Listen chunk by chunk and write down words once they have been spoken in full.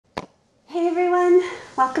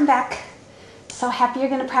Welcome back. So happy you're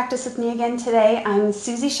going to practice with me again today. I'm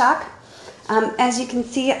Suzy Schaak. As you can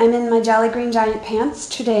see, I'm in my Jolly Green Giant pants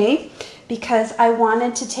today because I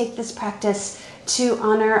wanted to take this practice to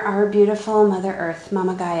honor our beautiful Mother Earth,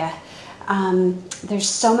 Mama Gaia. There's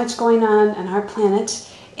so much going on our planet,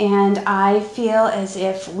 and I feel as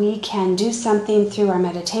if we can do something through our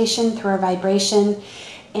meditation, through our vibration,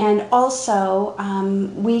 and also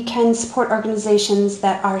we can support organizations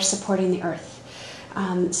that are supporting the Earth.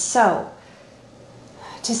 So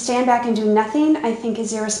to stand back and do nothing, I think,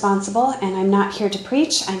 is irresponsible, and I'm not here to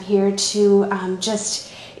preach. I'm here to just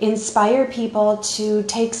inspire people to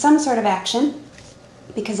take some sort of action,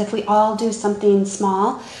 because if we all do something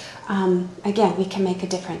small, again, we can make a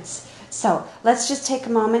difference. So let's just take a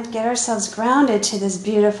moment, get ourselves grounded to this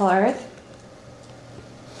beautiful earth.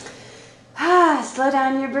 Slow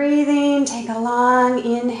down your breathing, take a long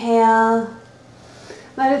inhale.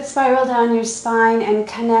 Let it spiral down your spine and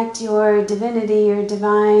connect your divinity, your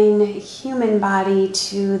divine human body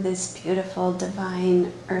to this beautiful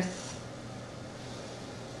divine earth.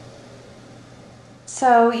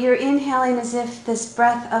 So you're inhaling as if this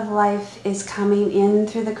breath of life is coming in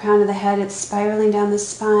through the crown of the head. It's spiraling down the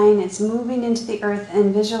spine. It's moving into the earth,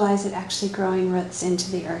 and visualize it actually growing roots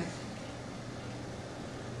into the earth.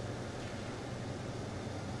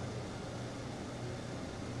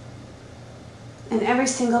 And every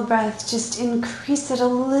single breath, just increase it a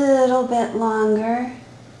little bit longer.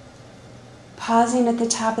 Pausing at the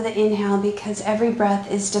top of the inhale, because every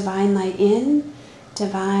breath is divine light in,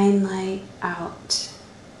 divine light out.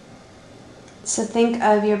 So think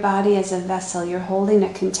of your body as a vessel. You're holding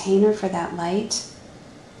a container for that light,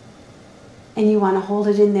 and you want to hold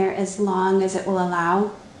it in there as long as it will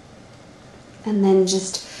allow, and then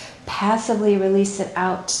just passively release it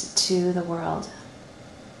out to the world.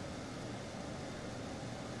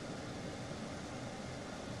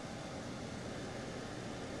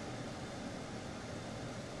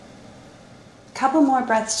 Couple more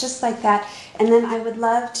breaths just like that, and then I would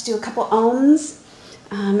love to do a couple ohms.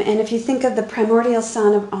 And if you think of the primordial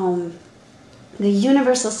sound of Om, the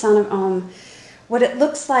universal sound of Om, what it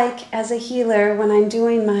looks like as a healer when I'm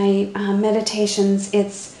doing my meditations,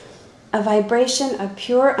 it's a vibration of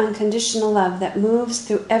pure unconditional love that moves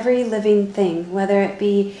through every living thing, whether it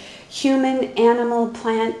be human, animal,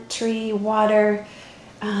 plant, tree, water.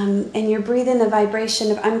 And you're breathing the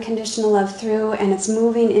vibration of unconditional love through, and it's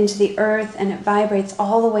moving into the earth, and it vibrates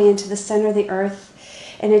all the way into the center of the earth,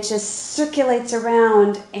 and it just circulates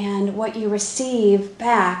around, and what you receive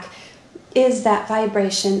back is that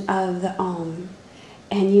vibration of the Om.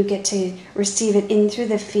 And you get to receive it in through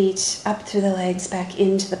the feet, up through the legs, back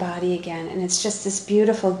into the body again. And it's just this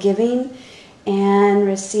beautiful giving and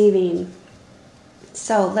receiving.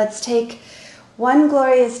 So let's take one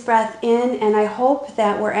glorious breath in, and I hope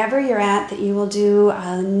that wherever you're at, that you will do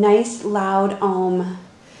a nice loud Om.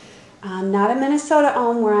 Not a Minnesota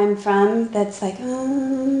Om where I'm from that's like,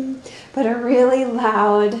 but a really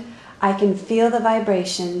loud, I can feel the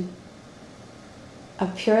vibration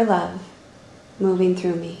of pure love moving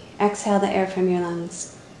through me. Exhale the air from your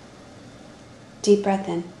lungs. Deep breath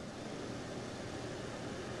in.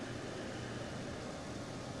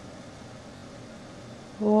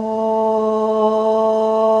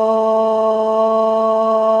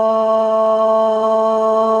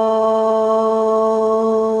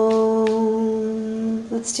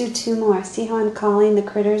 Let's do two more. See how I'm calling the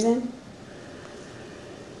critters in?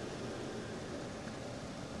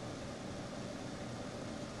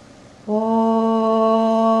 Oh.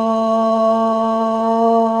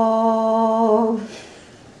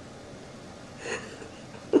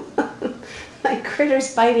 My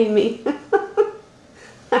critter's biting me.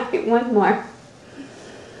 All right, one more.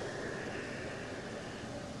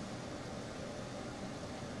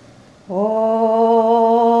 Oh,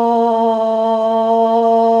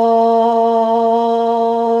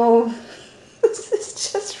 this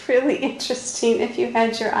is just really interesting if you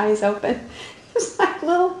had your eyes open. It's like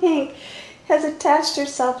little Hank has attached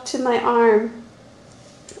herself to my arm.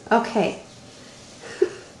 Okay,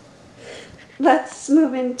 let's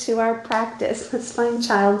move into our practice. Let's find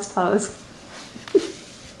child's pose.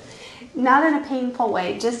 Not in a painful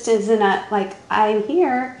way, just as in a, like, I'm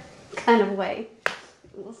here kind of way.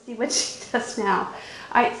 We'll see what she does now.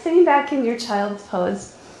 All right, sitting back in your child's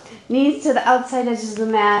pose. Knees to the outside edges of the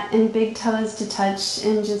mat and big toes to touch,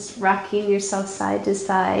 and just rocking yourself side to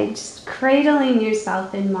side. Just cradling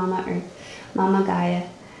yourself in Mama Earth, Mama Gaia.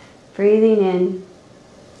 Breathing in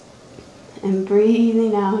and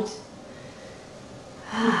breathing out.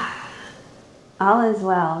 All is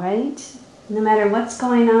well, right? No matter what's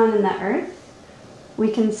going on in the earth,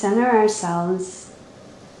 we can center ourselves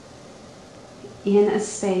in a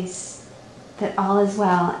space that all is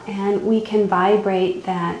well, and we can vibrate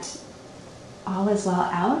that all is well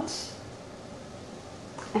out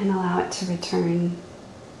and allow it to return.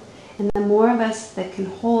 And the more of us that can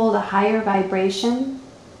hold a higher vibration,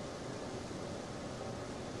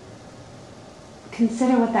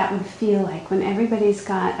 consider what that would feel like when everybody's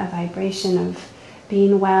got a vibration of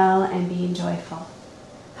being well and being joyful.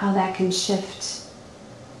 How that can shift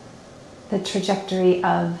the trajectory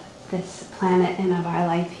of this planet and of our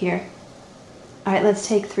life here. All right, let's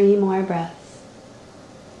take 3 more breaths.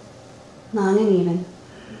 Long and even.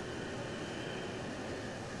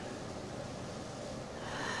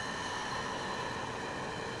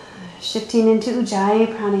 Shifting into Ujjayi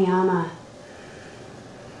Pranayama.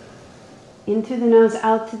 In through the nose,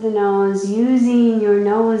 out through the nose, using your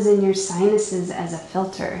nose and your sinuses as a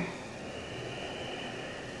filter.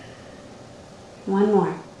 1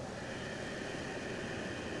 more.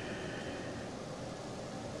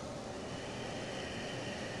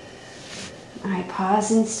 All right,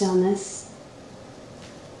 pause in stillness.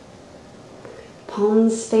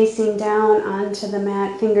 Palms facing down onto the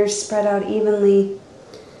mat, fingers spread out evenly.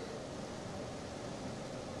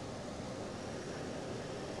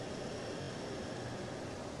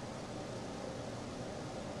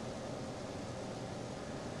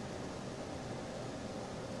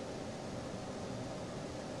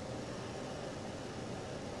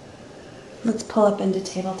 Let's pull up into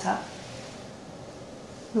tabletop.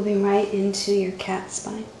 Moving right into your cat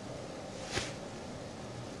spine.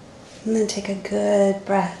 And then take a good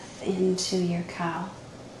breath into your cow.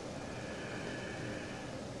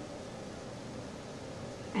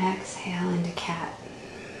 Exhale into cat.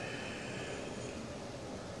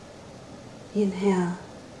 Inhale.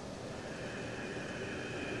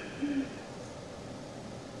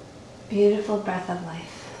 Beautiful breath of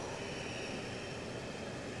life.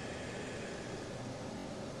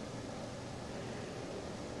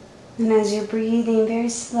 And as you're breathing very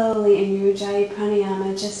slowly in your Ujjayi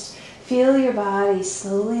Pranayama, just feel your body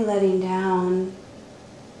slowly letting down,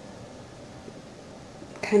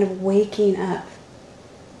 kind of waking up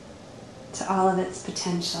to all of its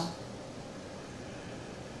potential.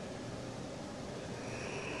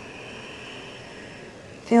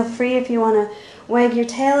 Feel free if you want to wag your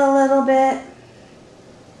tail a little bit,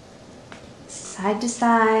 side to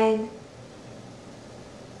side.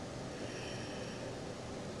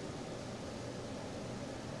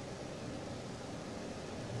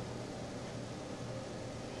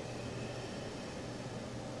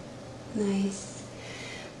 Nice.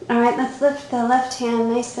 All right, let's lift the left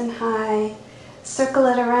hand nice and high. Circle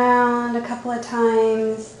it around a couple of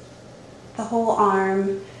times, the whole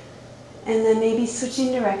arm, and then maybe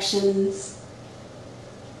switching directions.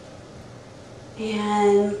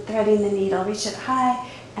 And threading the needle. Reach it high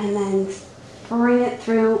and then bring it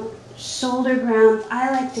through shoulder ground.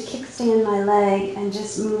 I like to kickstand my leg and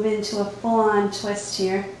just move into a full-on twist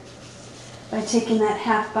here by taking that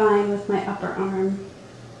half bind with my upper arm.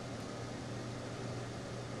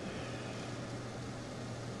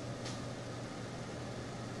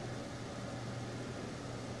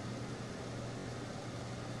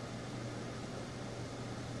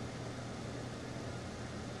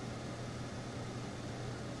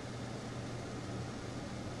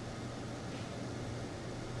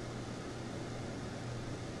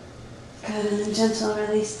 Good, and then gentle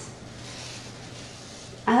release.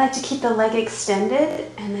 I like to keep the leg extended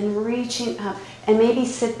and then reaching up and maybe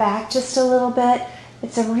sit back just a little bit.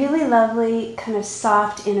 It's a really lovely kind of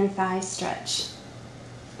soft inner thigh stretch.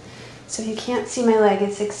 So if you can't see my leg,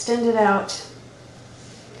 it's extended out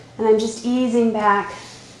and I'm just easing back.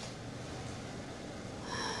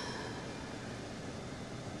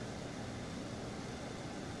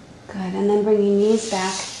 Good, and then bringing knees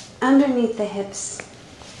back underneath the hips.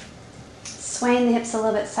 Swaying the hips a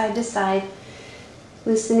little bit side to side,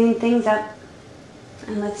 loosening things up.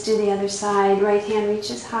 And let's do the other side. Right hand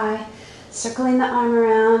reaches high, circling the arm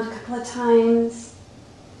around a couple of times,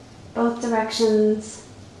 both directions.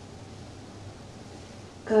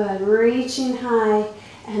 Good, reaching high,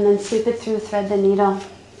 and then sweep it through, thread the needle.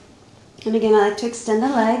 And again, I like to extend the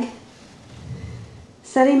leg,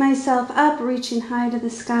 setting myself up, reaching high to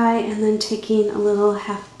the sky, and then taking a little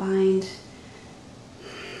half bind.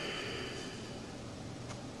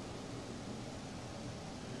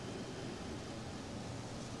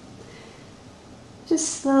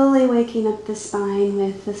 Just slowly waking up the spine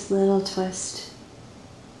with this little twist.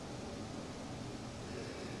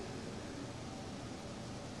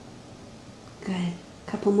 Good.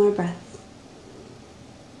 Couple more breaths.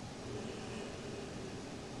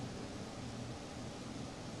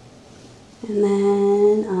 And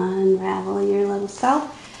then on unravel your little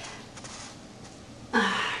self.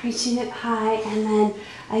 Reaching it high, and then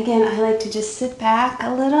again, I like to just sit back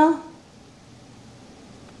a little.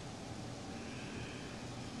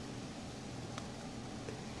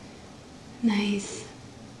 Nice.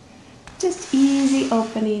 Just easy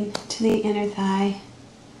opening to the inner thigh.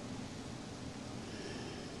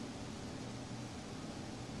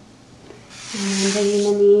 And then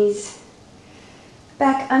bringing the knees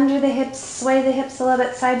back under the hips, sway the hips a little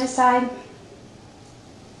bit side to side.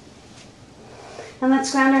 And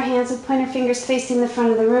let's ground our hands with pointer fingers facing the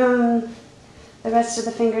front of the room. The rest of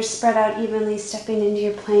the fingers spread out evenly, stepping into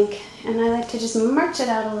your plank. And I like to just march it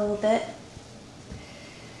out a little bit.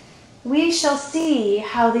 We shall see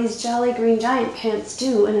how these Jolly Green Giant pants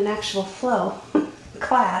do in an actual flow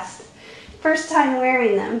class. First time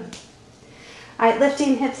wearing them. All right,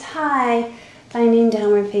 lifting hips high, finding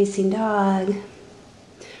downward facing dog.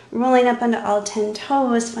 Rolling up onto all 10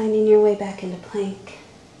 toes, finding your way back into plank.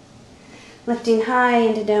 Lifting high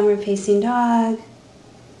into downward facing dog.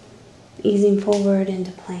 Easing forward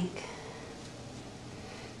into plank.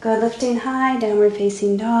 Good, lifting high, downward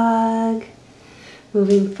facing dog.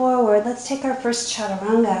 Moving forward, let's take our first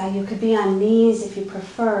chaturanga. You could be on knees if you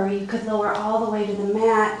prefer. You could lower all the way to the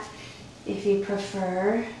mat if you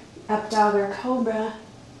prefer. Up dog or cobra.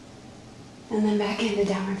 And then back into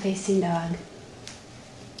downward facing dog.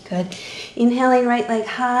 Good. Inhaling right leg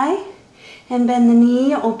high and bend the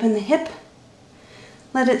knee, open the hip.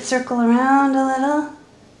 Let it circle around a little.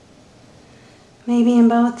 Maybe in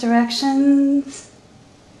both directions.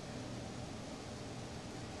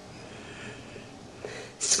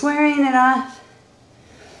 Squaring it off.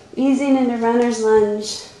 Easing into runner's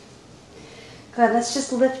lunge. Good. Let's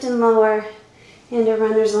just lift and lower into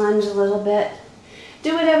runner's lunge a little bit.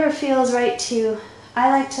 Do whatever feels right to you. I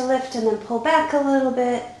like to lift and then pull back a little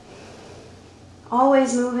bit.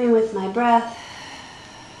 Always moving with my breath.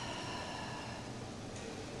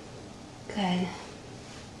 Good.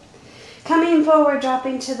 Coming forward,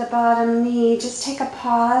 dropping to the bottom knee. Just take a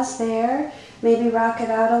pause there. Maybe rock it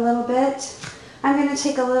out a little bit. I'm going to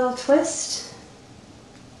take a little twist.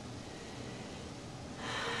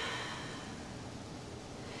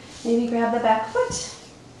 Maybe grab the back foot.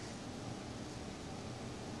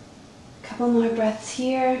 Couple more breaths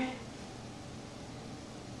here.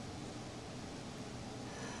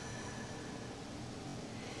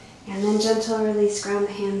 And then gentle release, ground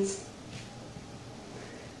the hands.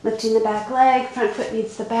 Lifting the back leg, front foot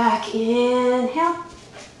meets the back. Inhale.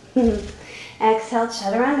 Exhale,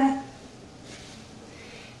 chaturanga.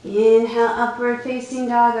 Inhale, upward facing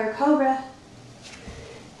dog or cobra.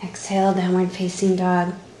 Exhale, downward facing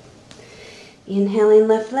dog. Inhaling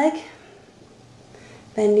left leg.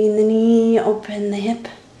 Bending the knee, open the hip.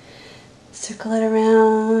 Circle it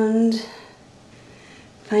around.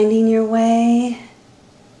 Finding your way.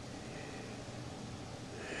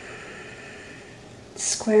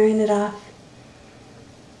 Squaring it off.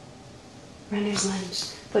 Runner's lunge.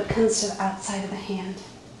 Foot comes to the outside of the hand.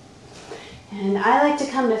 And I like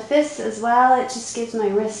to come to fists as well. It just gives my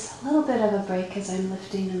wrists a little bit of a break as I'm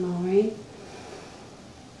lifting and lowering.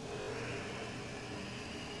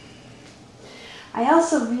 I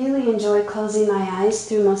also really enjoy closing my eyes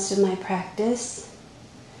through most of my practice.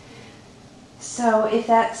 So if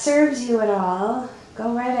that serves you at all,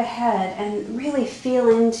 go right ahead and really feel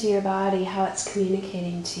into your body how it's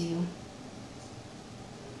communicating to you.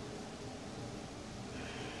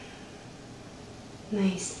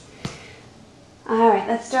 Nice. All right,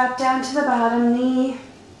 let's drop down to the bottom knee.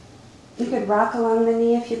 You could rock along the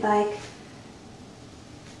knee if you'd like.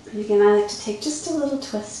 And again, I like to take just a little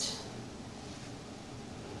twist.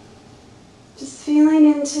 Just feeling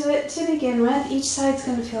into it to begin with. Each side's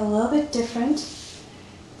going to feel a little bit different.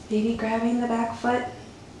 Maybe grabbing the back foot.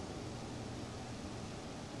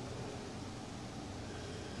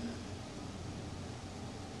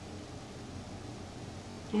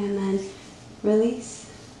 And then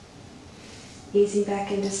release. Easing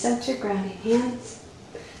back into center, grounding hands.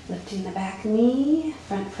 Lifting the back knee.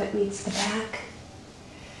 Front foot meets the back.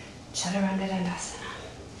 Chaturanga Dandasana.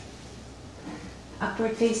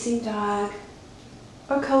 Upward facing dog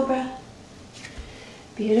or cobra.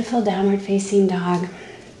 Beautiful downward facing dog.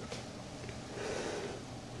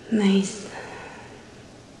 Nice.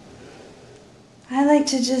 I like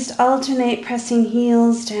to just alternate pressing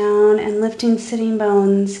heels down and lifting sitting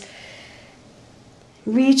bones,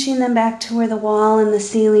 reaching them back to where the wall and the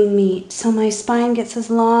ceiling meet so my spine gets as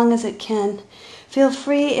long as it can. Feel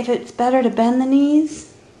free, if it's better, to bend the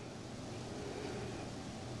knees.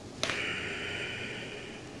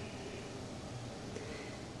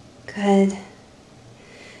 Good.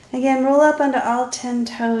 Again, roll up onto all 10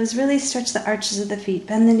 toes. Really stretch the arches of the feet.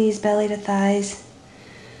 Bend the knees, belly to thighs.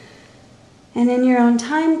 And in your own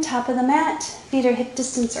time, top of the mat, feet are hip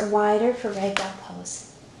distance or wider for ragdoll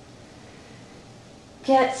pose.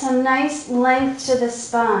 Get some nice length to the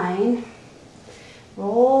spine.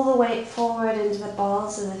 Roll the weight forward into the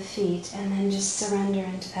balls of the feet and then just surrender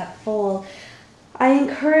into that fold. I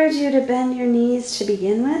encourage you to bend your knees to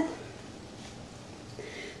begin with.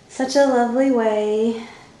 Such a lovely way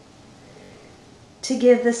to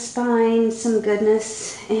give the spine some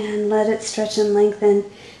goodness and let it stretch and lengthen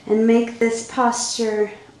and make this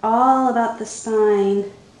posture all about the spine.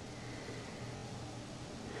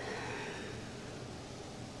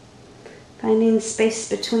 Finding space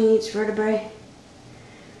between each vertebrae.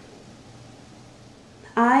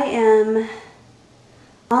 I am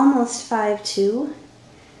almost 5'2",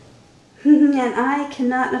 and I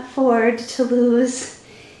cannot afford to lose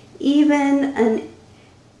even an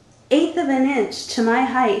 1/8 of an inch to my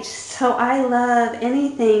height, so I love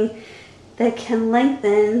anything that can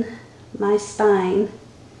lengthen my spine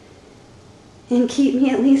and keep me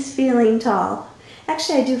at least feeling tall.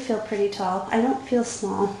 Actually, I do feel pretty tall. I don't feel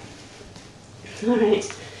small. All right,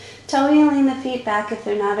 toe wheeling the feet back if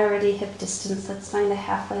they're not already hip distance. Let's find a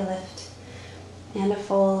halfway lift and a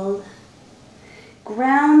fold.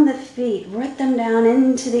 Ground the feet, root them down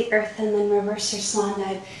into the earth, and then reverse your swan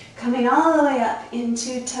dive. Coming all the way up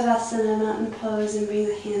into Tadasana, mountain pose, and bring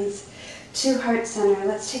the hands to heart center.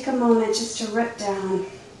 Let's take a moment just to root down.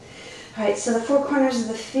 All right, so the four corners of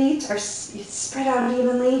the feet are spread out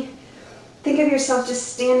evenly. Think of yourself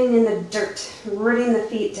just standing in the dirt, rooting the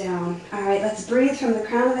feet down. All right, let's breathe from the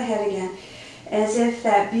crown of the head again, as if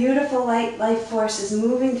that beautiful life force is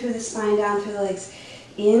moving through the spine, down through the legs,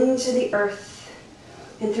 into the earth.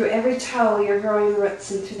 And through every toe, you're growing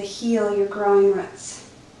roots, and through the heel, you're growing roots.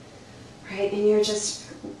 Right, and you're just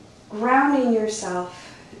grounding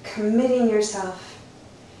yourself, committing yourself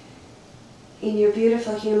in your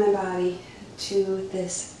beautiful human body to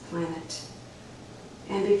this planet.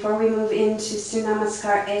 And before we move into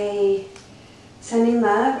Sunamaskar A, sending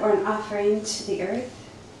love or an offering to the earth,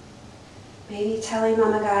 maybe telling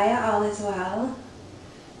Mama Gaia all is well.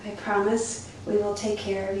 I promise we will take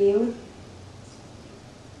care of you.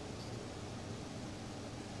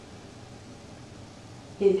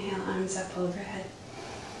 Inhale, arms up overhead.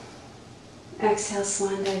 Exhale,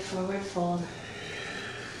 swan dive, forward fold.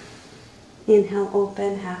 Inhale,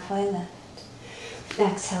 open, halfway lift.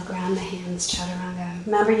 Exhale, ground the hands, chaturanga.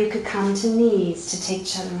 Remember, you could come to knees to take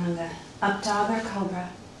chaturanga. Up dog or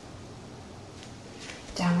cobra.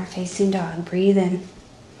 Downward facing dog. Breathe in.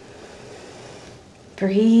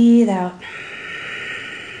 Breathe out.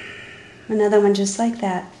 Another one just like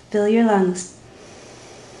that. Fill your lungs.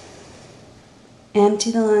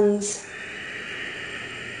 Empty the lungs.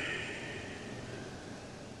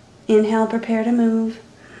 Inhale, prepare to move.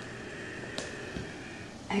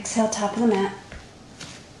 Exhale, top of the mat.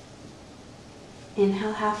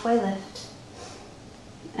 Inhale, halfway lift.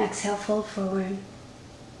 Exhale, fold forward.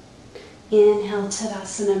 Inhale,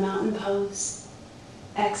 Tadasana, mountain pose.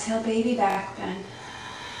 Exhale, baby back bend.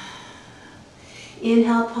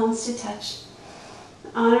 Inhale, palms to touch.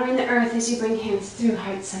 Honoring the earth as you bring hands through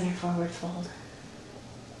heart center, forward fold.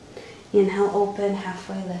 Inhale, open,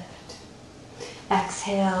 halfway lift.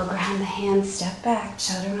 Exhale, ground the hands, step back,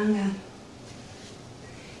 chaturanga.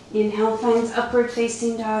 Inhale, finds upward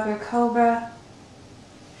facing dog or cobra.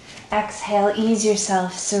 Exhale, ease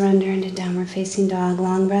yourself, surrender into downward facing dog.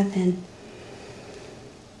 Long breath in.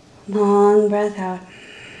 Long breath out.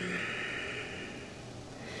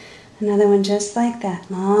 Another one just like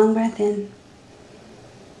that. Long breath in.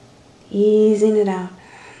 Easing it out.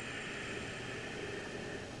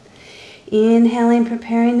 Inhaling,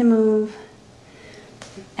 preparing to move.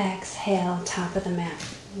 Exhale, top of the mat.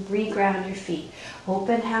 Reground your feet.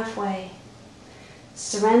 Open halfway.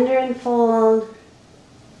 Surrender and fold.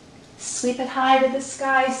 Sweep it high to the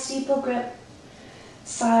sky, steeple grip.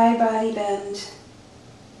 Side body bend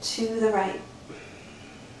to the right.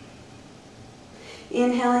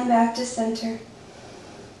 Inhaling back to center.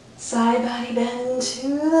 Side body bend to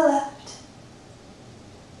the left.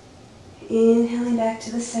 Inhaling back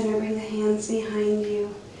to the center, bring the hands behind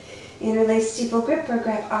you. Interlace steeple grip or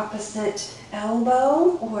grab opposite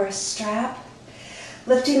elbow or a strap.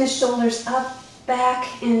 Lifting the shoulders up,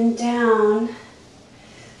 back, and down.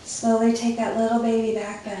 Slowly take that little baby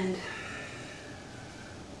back bend.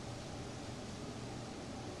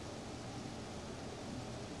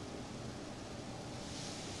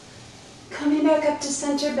 Coming back up to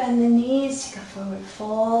center, bend the knees, take a forward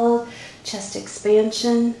fold, chest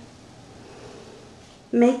expansion.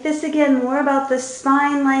 Make this again more about the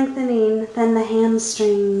spine lengthening than the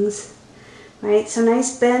hamstrings. Right, so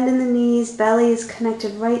nice bend in the knees, belly is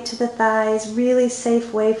connected right to the thighs, really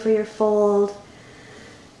safe way for your fold.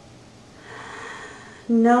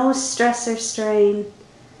 No stress or strain.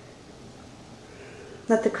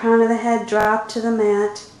 Let the crown of the head drop to the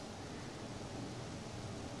mat.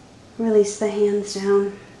 Release the hands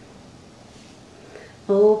down.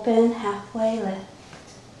 Open, halfway lift.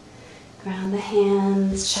 Ground the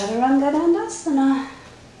hands, Chaturanga Dandasana.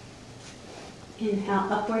 Inhale,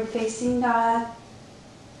 upward facing dog.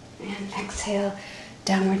 And exhale,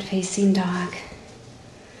 downward facing dog.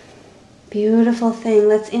 Beautiful thing.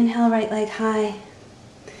 Let's inhale, right leg high.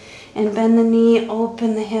 And bend the knee,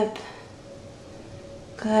 open the hip.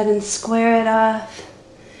 Good, and square it off.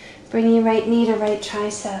 Bring your right knee to right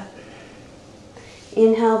tricep.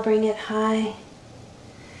 Inhale, bring it high.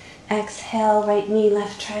 Exhale, right knee,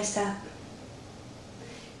 left tricep.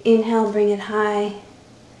 Inhale, bring it high.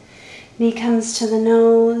 Knee comes to the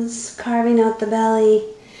nose, carving out the belly,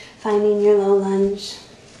 finding your low lunge.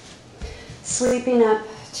 Sweeping up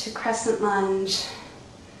to crescent lunge.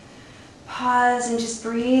 Pause and just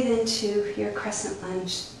breathe into your crescent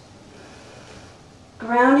lunge.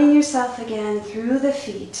 Grounding yourself again through the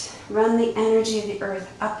feet. Run the energy of the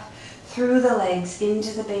earth up through the legs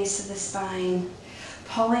into the base of the spine.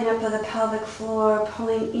 Pulling up of the pelvic floor,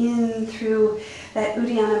 pulling in through that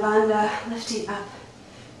Uddiyana Bandha, lifting up,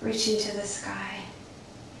 reaching to the sky.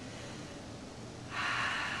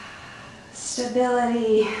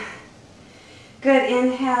 Stability. Good,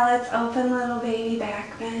 inhale, let's open little baby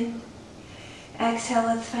back bend. Exhale,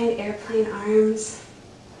 let's find airplane arms.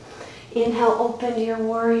 Inhale, open to your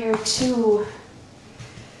warrior two.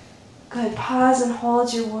 Good, pause and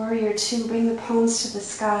hold your warrior two. Bring the palms to the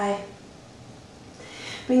sky.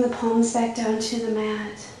 Bring the palms back down to the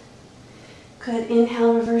mat. Good,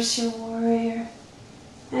 inhale, reverse your warrior.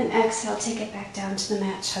 And exhale, take it back down to the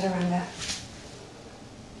mat, Chaturanga.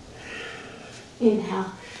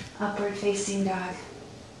 Inhale, upward facing dog.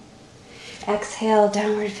 Exhale,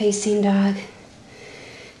 downward facing dog.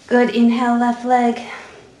 Good, inhale, left leg.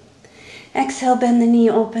 Exhale, bend the knee,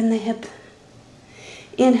 open the hip.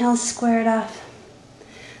 Inhale, square it off.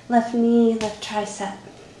 Left knee, left tricep.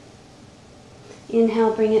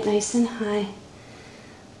 Inhale, bring it nice and high.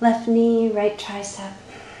 Left knee, right tricep.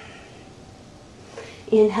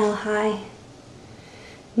 Inhale, high.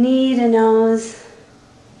 Knee to nose.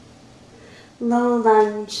 Low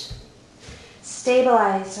lunge.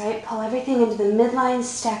 Stabilize, right? Pull everything into the midline,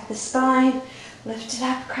 stack the spine, lift it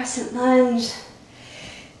up, crescent lunge.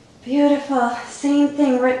 Beautiful. Same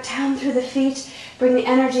thing, right down through the feet. Bring the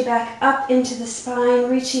energy back up into the spine,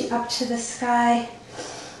 reaching up to the sky.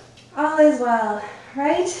 All is well,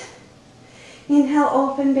 right? Inhale,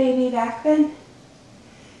 open baby back bend.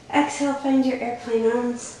 Exhale, find your airplane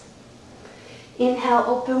arms. Inhale,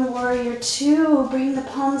 open warrior two. Bring the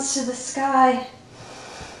palms to the sky.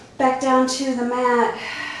 Back down to the mat.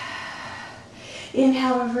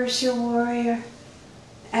 Inhale, reverse your warrior.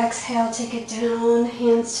 Exhale, take it down.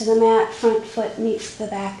 Hands to the mat. Front foot meets the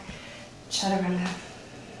back. Chaturanga.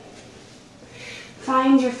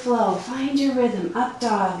 Find your flow. Find your rhythm. Up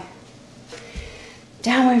dog.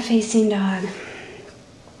 Downward facing dog.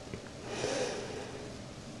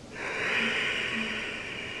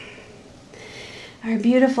 Our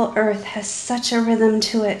beautiful earth has such a rhythm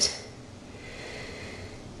to it.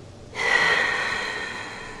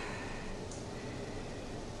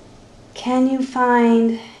 Can you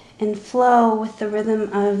find and flow with the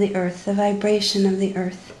rhythm of the earth, the vibration of the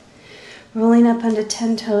earth? Rolling up onto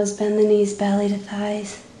 10 toes, bend the knees, belly to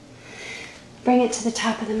thighs. Bring it to the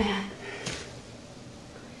top of the mat.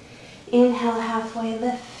 Inhale, halfway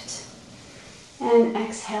lift. And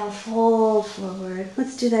exhale, fold forward.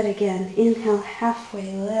 Let's do that again. Inhale,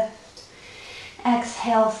 halfway lift.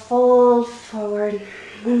 Exhale, fold forward.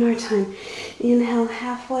 One more time. Inhale,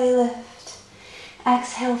 halfway lift.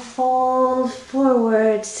 Exhale, fold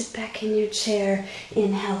forward. Sit back in your chair.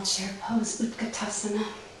 Inhale, chair pose, Utkatasana.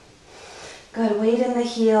 Good, weight in the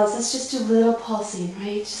heels. Let's just do little pulsing,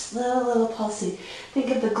 right? Just little pulsing. Think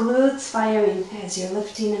of the glutes firing as you're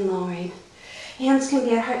lifting and lowering. Hands can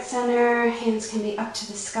be at heart center, hands can be up to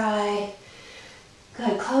the sky.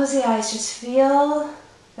 Good, close the eyes, just feel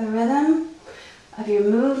the rhythm of your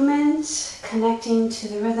movement, connecting to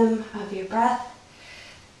the rhythm of your breath,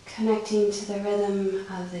 connecting to the rhythm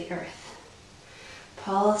of the earth.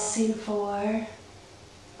 Pulsing 4,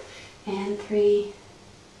 and 3,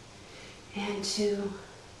 and 2,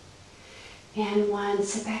 and 1.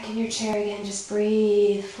 Sit back in your chair again, just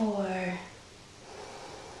breathe. 4,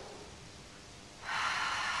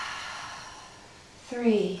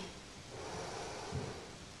 3,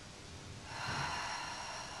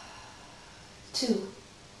 2,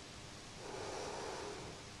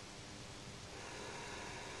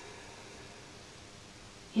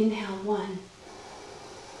 inhale, 1,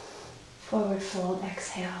 forward fold,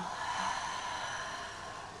 exhale.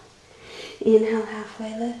 Inhale,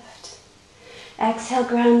 halfway lift. Exhale,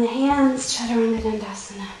 ground the hands, Chaturanga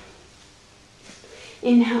Dandasana.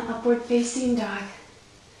 Inhale, upward facing dog.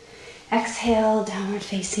 Exhale, downward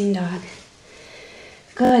facing dog.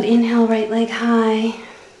 Good, inhale, right leg high.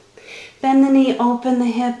 Bend the knee, open the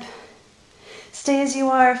hip. Stay as you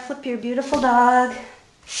are, flip your beautiful dog.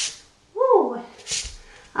 Woo!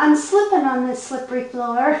 I'm slipping on this slippery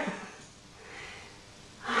floor.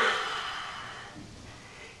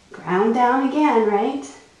 Ground down again, right?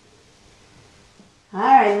 All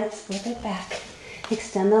right, let's flip it back.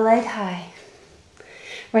 Extend the leg high.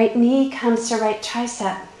 Right knee comes to right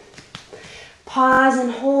tricep. Pause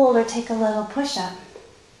and hold or take a little push-up.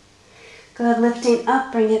 Good, lifting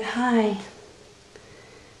up, bring it high.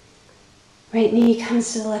 Right knee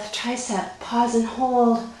comes to the left tricep. Pause and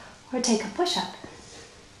hold or take a push-up.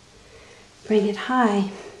 Bring it high.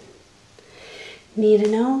 Knee to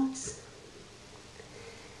nose.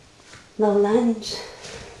 Low lunge.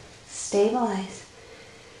 Stabilize.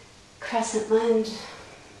 Crescent lunge.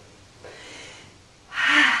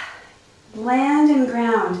 Land and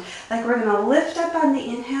ground. Like we're going to lift up on the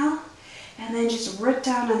inhale and then just root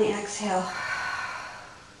down on the exhale.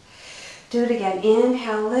 Do it again.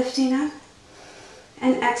 Inhale, lifting up,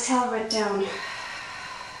 and exhale, root down.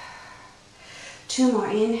 2 more.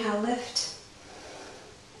 Inhale, lift.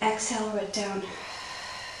 Exhale, root down.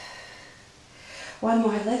 1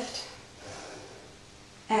 more, lift.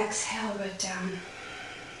 Exhale, root down.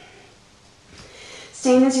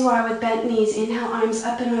 Staying as you are with bent knees. Inhale, arms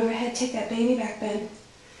up and overhead. Take that baby back bend.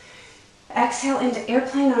 Exhale into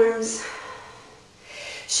airplane arms.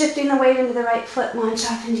 Shifting the weight into the right foot. Launch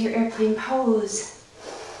off into your airplane pose.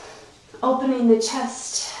 Opening the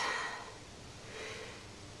chest.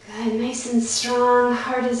 Good, nice and strong.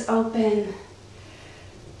 Heart is open.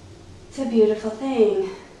 It's a beautiful thing.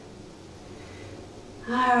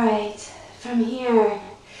 All right, from here,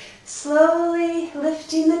 slowly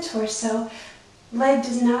lifting the torso. Leg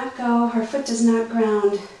does not go, her foot does not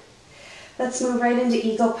ground. Let's move right into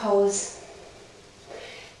eagle pose.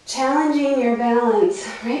 Challenging your balance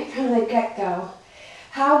right from the get-go.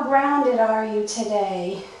 How grounded are you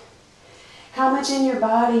today? How much in your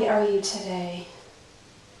body are you today?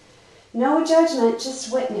 No judgment,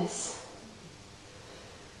 just witness.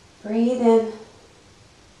 Breathe in.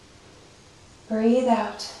 Breathe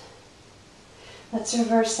out. Let's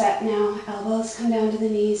reverse that now. Elbows come down to the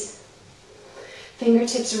knees.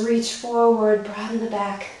 Fingertips reach forward, broaden the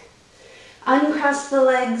back. Uncross the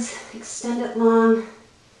legs, extend it long.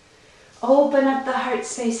 Open up the heart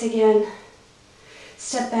space again.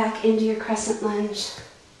 Step back into your crescent lunge.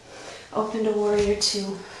 Open to warrior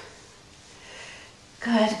 2.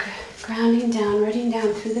 Good, grounding down, rooting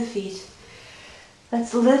down through the feet.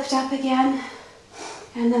 Let's lift up again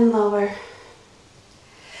and then lower.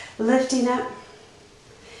 Lifting up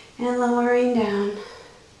and lowering down.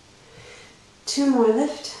 2 more,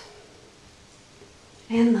 lift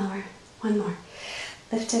and lower. 1 more.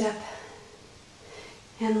 Lift it up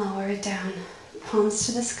and lower it down. Palms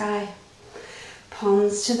to the sky,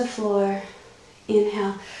 palms to the floor.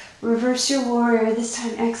 Inhale, reverse your warrior. This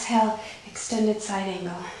time exhale, extended side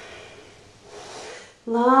angle.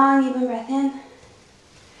 Long, even breath in.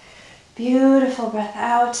 Beautiful breath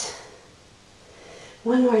out.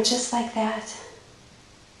 1 more, just like that.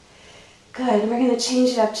 Good, we're going to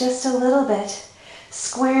change it up just a little bit.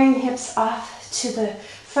 Squaring hips off to the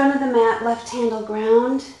front of the mat, left handle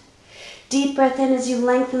ground. Deep breath in as you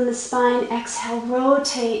lengthen the spine. Exhale,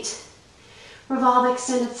 rotate. Revolve,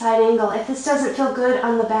 extended side angle. If this doesn't feel good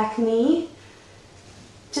on the back knee,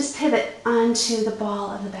 just pivot onto the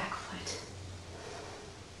ball of the back foot.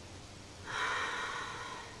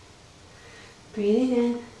 Breathing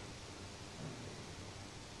in.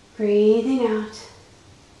 Breathing out.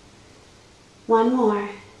 1 more.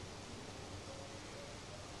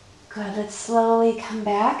 Good, let's slowly come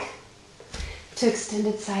back to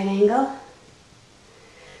extended side angle.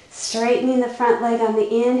 Straightening the front leg on the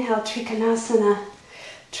inhale, Trikonasana.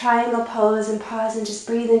 Triangle pose and pause and just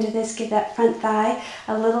breathe into this. Give that front thigh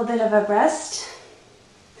a little bit of a rest.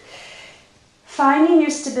 Finding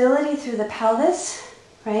your stability through the pelvis,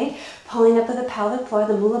 right? Pulling up with the pelvic floor,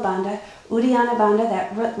 the Mula Bandha, Uddiyana Bandha,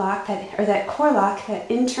 that root lock, that core lock, that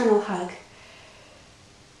internal hug.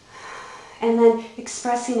 And then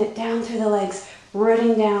expressing it down through the legs,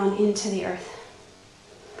 rooting down into the earth.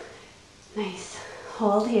 Nice.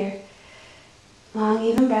 Hold here. Long,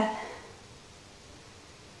 even breath.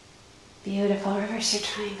 Beautiful. Reverse your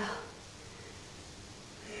triangle.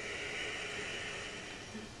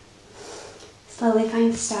 Slowly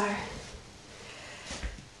find star.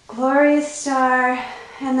 Glorious star.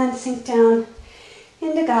 And then sink down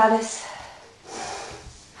into goddess.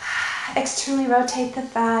 Externally rotate the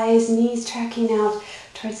thighs, knees tracking out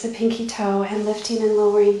towards the pinky toe and lifting and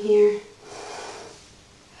lowering here.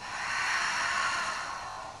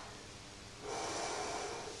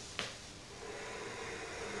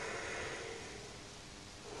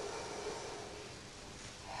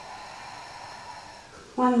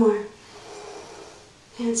 One more.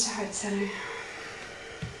 Hands to heart center.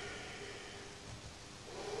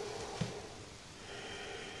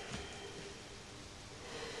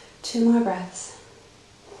 Two more breaths.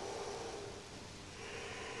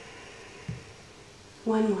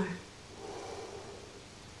 One more.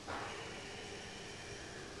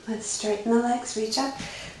 Let's straighten the legs, reach up,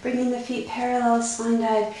 bringing the feet parallel, spine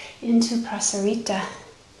dive into Prasarita.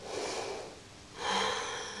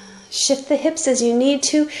 Shift the hips as you need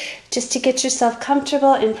to, just to get yourself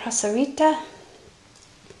comfortable in Prasarita.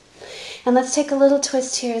 And let's take a little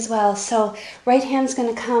twist here as well. So right hand's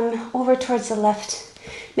going to come over towards the left.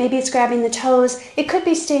 Maybe it's grabbing the toes. It could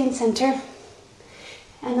be staying center.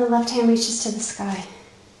 And the left hand reaches to the sky.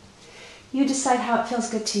 You decide how it feels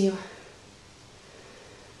good to you.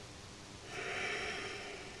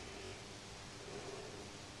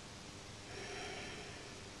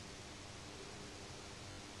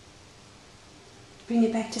 Bring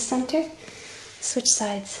it back to center. Switch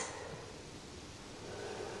sides.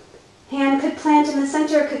 Hand could plant in the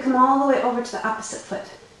center, it could come all the way over to the opposite foot.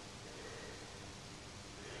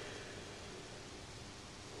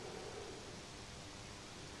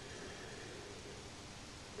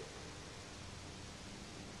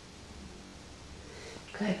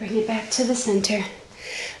 Good, bring it back to the center.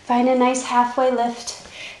 Find a nice halfway lift,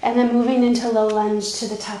 and then moving into low lunge to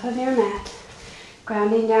the top of your mat.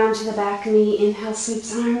 Grounding down to the back knee. Inhale,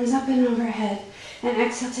 sweeps arms up and overhead. And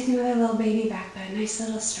exhale, take another little baby back bend. Nice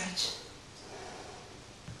little stretch.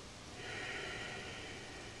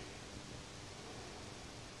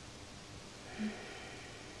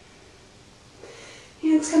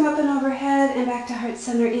 Hands come up and overhead and back to heart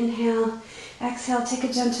center. Inhale. Exhale, take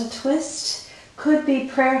a gentle twist. Could be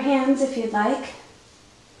prayer hands if you'd like.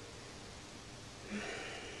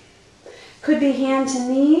 Could be hand to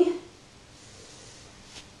knee.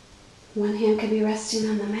 One hand could be resting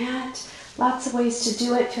on the mat. Lots of ways to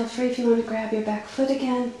do it. Feel free if you want to grab your back foot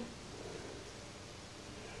again.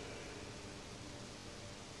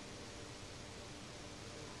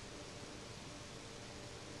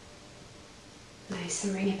 Nice,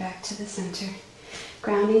 and bring it back to the center.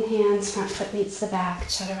 Grounding hands, front foot meets the back,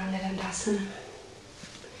 Chaturanga Dandasana.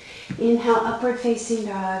 Inhale, upward facing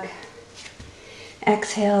dog.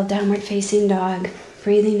 Exhale, downward facing dog.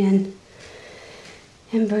 Breathing in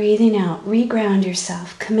and breathing out. Reground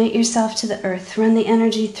yourself. Commit yourself to the earth. Run the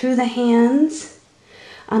energy through the hands.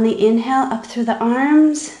 On the inhale, up through the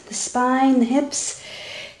arms, the spine, the hips,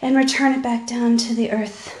 and return it back down to the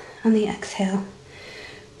earth on the exhale.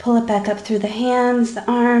 Pull it back up through the hands, the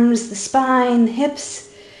arms, the spine, the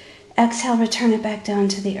hips. Exhale, return it back down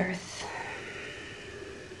to the earth.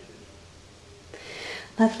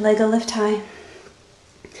 Left leg will lift high.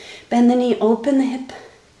 Bend the knee, open the hip.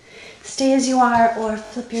 Stay as you are or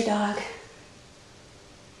flip your dog.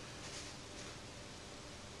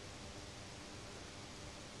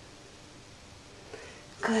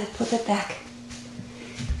 Good, flip it back.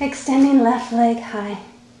 Extending left leg high.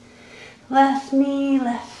 Left knee,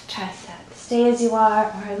 left tricep. Stay as you are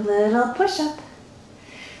or a little push up.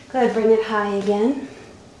 Good, bring it high again.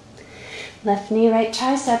 Left knee, right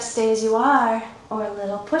tricep. Stay as you are or a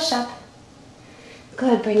little push up.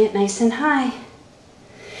 Good, bring it nice and high.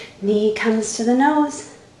 Knee comes to the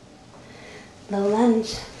nose. Low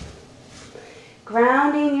lunge.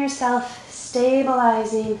 Grounding yourself,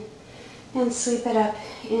 stabilizing, and sweep it up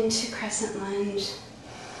into crescent lunge.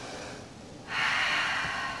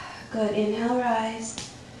 Good, inhale,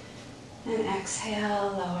 rise, and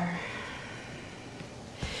exhale, lower.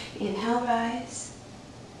 Inhale, rise,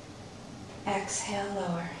 exhale,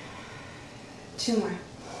 lower. Two more.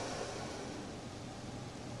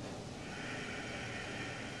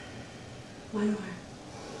 One more.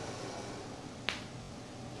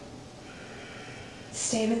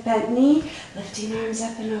 Stay with bent knee, lifting arms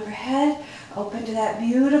up and overhead. Open to that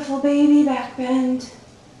beautiful baby back bend.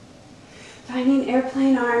 Finding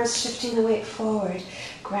airplane arms, shifting the weight forward.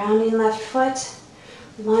 Grounding left foot,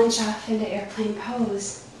 lunge off into airplane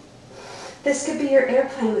pose. This could be your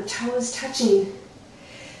airplane with toes touching.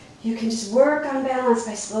 You can just work on balance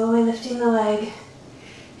by slowly lifting the leg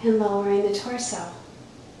and lowering the torso.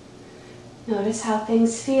 Notice how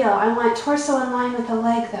things feel. I want torso in line with the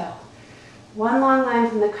leg though. One long line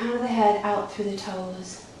from the crown of the head out through the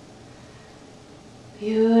toes.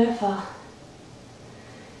 Beautiful.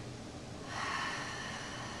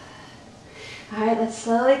 All right, let's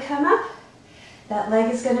slowly come up. That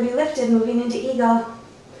leg is going to be lifted, moving into eagle.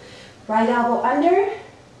 Right elbow under,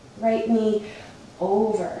 right knee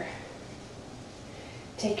over.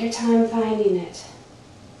 Take your time finding it.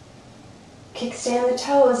 Kickstand the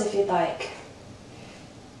toes if you'd like.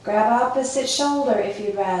 Grab opposite shoulder if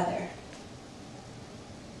you'd rather.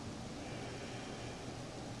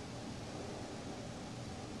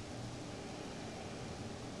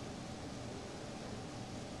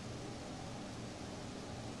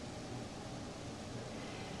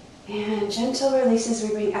 And gentle releases, we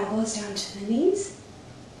bring elbows down to the knees.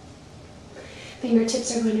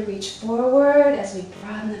 Fingertips are going to reach forward as we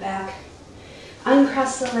broaden the back.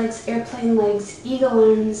 Uncross the legs, airplane legs, eagle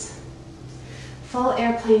arms. Full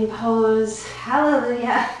airplane pose.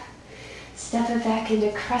 Hallelujah. Step it back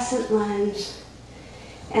into crescent lunge.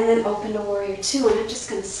 And then open to warrior two. And I'm just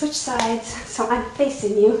going to switch sides so I'm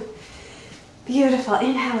facing you. Beautiful.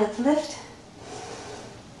 Inhale, let's lift.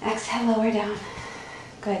 Exhale, lower down.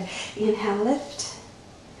 Good. Inhale, lift.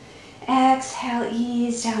 Exhale,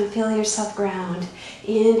 ease down. Feel yourself ground.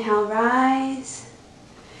 Inhale, rise.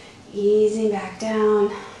 Easing back down.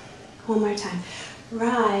 One more time.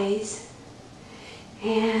 Rise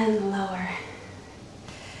and lower.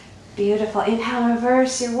 Beautiful. Inhale,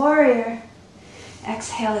 reverse your warrior.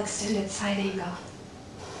 Exhale, extended side angle.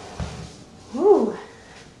 Woo.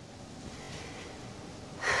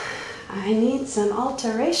 I need some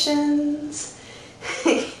alterations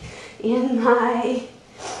in my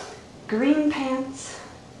green pants.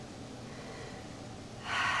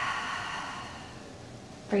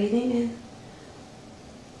 Breathing in,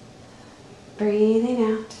 breathing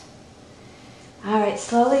out. All right,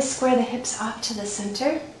 slowly square the hips off to the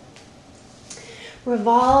center.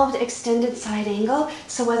 Revolved extended side angle.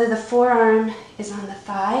 So whether the forearm is on the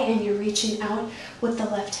thigh and you're reaching out with the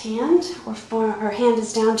left hand, or hand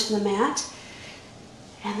is down to the mat.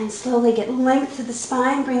 And then slowly get length to the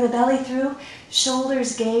spine, bring the belly through,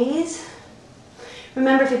 shoulders gaze.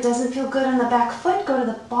 Remember, if it doesn't feel good on the back foot, go to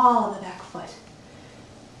the ball of the back foot.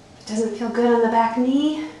 If it doesn't feel good on the back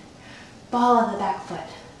knee, ball of the back foot.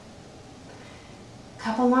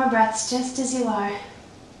 Couple more breaths, just as you are.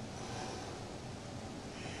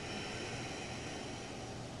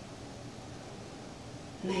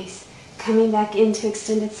 Nice. Coming back into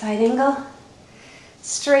extended side angle.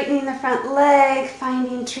 Straightening the front leg,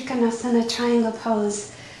 finding Trikonasana triangle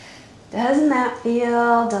pose. Doesn't that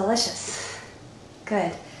feel delicious?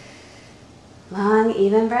 Good. Long,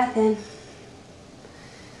 even breath in.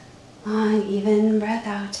 Long, even breath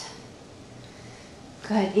out.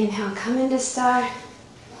 Good. Inhale, come into star.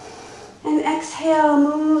 And exhale,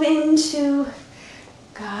 move into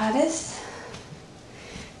goddess.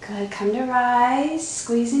 Good. Come to rise,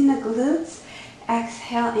 squeezing the glutes.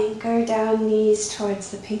 Exhale, anchor down, knees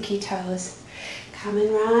towards the pinky toes. Come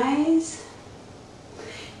and rise.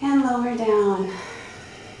 And lower down.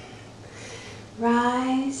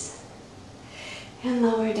 Rise. And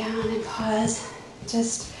lower down and pause.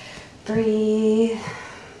 Just breathe.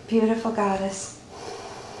 Beautiful goddess.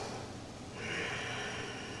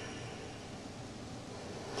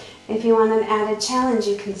 If you want an added challenge,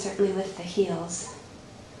 you can certainly lift the heels.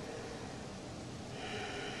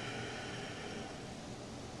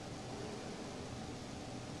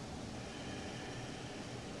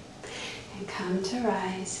 And come to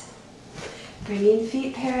rise. Bringing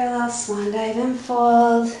feet parallel, swan dive and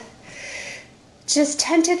fold. Just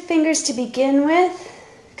tented fingers to begin with.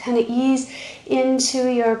 Kind of ease into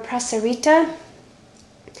your prasarita.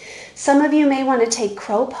 Some of you may want to take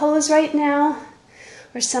crow pose right now,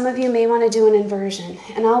 or some of you may want to do an inversion.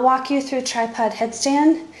 And I'll walk you through tripod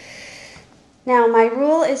headstand. Now, my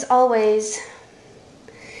rule is always,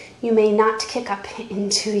 you may not kick up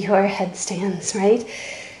into your headstands, right?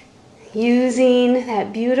 Using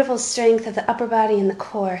that beautiful strength of the upper body and the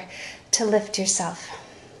core to lift yourself.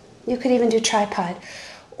 You could even do tripod.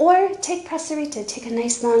 Or take prasarita, take a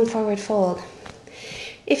nice long forward fold.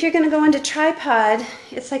 If you're going to go into tripod,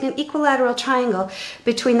 it's like an equilateral triangle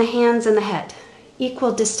between the hands and the head.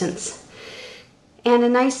 Equal distance. And a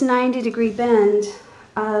nice 90-degree bend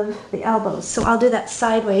of the elbows. So I'll do that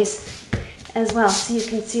sideways as well so you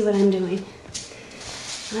can see what I'm doing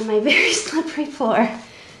on my very slippery floor.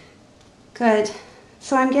 Good.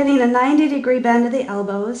 So I'm getting a 90-degree bend of the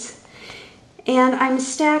elbows. And I'm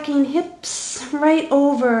stacking hips right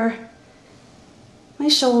over my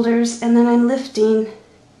shoulders, and then I'm lifting.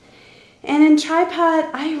 And in tripod,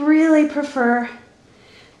 I really prefer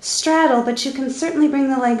straddle, but you can certainly bring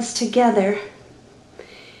the legs together.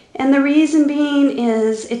 And the reason being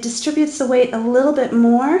is it distributes the weight a little bit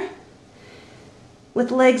more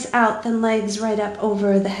with legs out than legs right up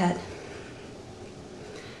over the head.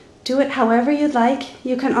 Do it however you'd like.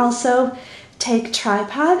 You can also take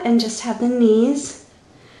tripod and just have the knees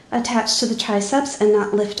attached to the triceps and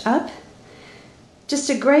not lift up. Just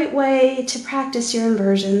a great way to practice your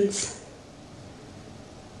inversions.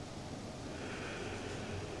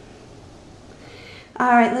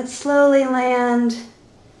 All right, let's slowly land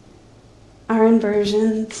our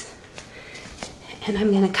inversions. And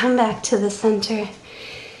I'm going to come back to the center.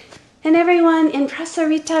 And everyone, in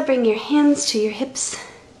Prasarita, bring your hands to your hips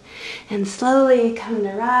and slowly come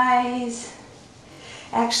to rise.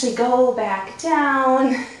 Actually go back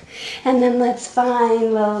down, and then let's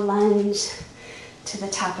find low lunge to the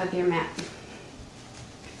top of your mat.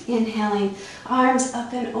 Inhaling, arms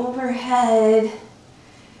up and overhead.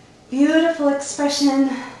 Beautiful expression.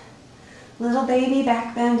 Little baby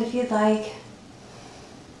back bend if you'd like.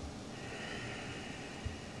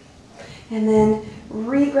 And then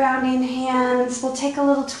regrounding hands. We'll take a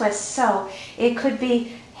little twist. So it could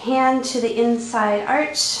be hand to the inside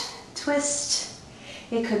arch, twist.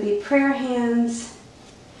 It could be prayer hands.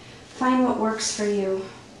 Find what works for you.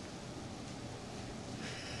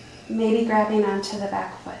 Maybe grabbing onto the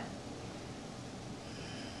back foot.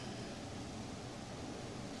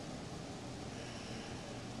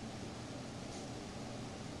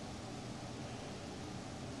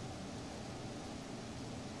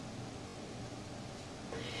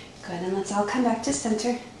 Good, and let's all come back to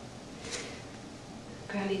center.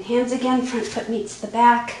 Grounding hands again, front foot meets the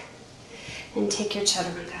back, and take your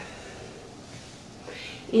chaturanga.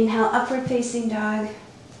 Inhale, upward facing dog.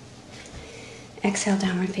 Exhale,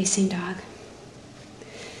 downward facing dog.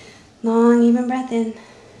 Long, even breath in,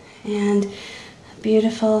 and a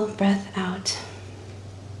beautiful breath out.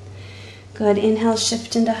 Good, inhale,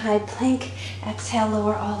 shift into high plank. Exhale,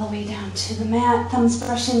 lower all the way down to the mat. Thumbs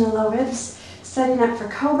brushing the low ribs, setting up for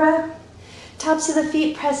cobra. Tops of the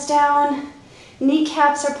feet press down.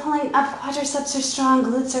 Kneecaps are pulling up, quadriceps are strong,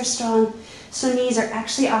 glutes are strong, so knees are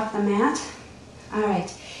actually off the mat. All right,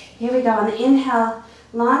 here we go. On the inhale,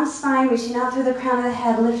 long spine, reaching out through the crown of the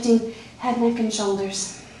head, lifting head, neck, and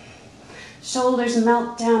shoulders. Shoulders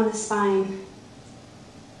melt down the spine.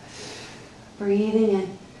 Breathing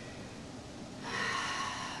in.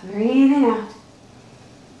 Breathing out.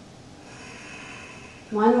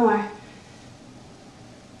 One more.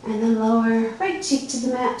 And then lower right cheek to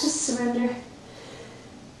the mat, just surrender.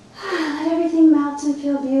 Let everything melt and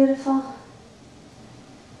feel beautiful.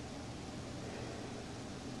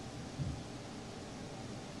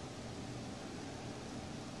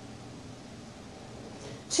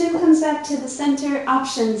 Chin comes back to the center.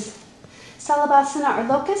 Options. Salabhasana or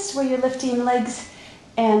locust, where you're lifting legs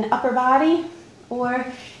and upper body, or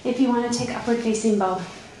if you want to take upward facing bow.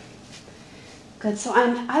 Good, so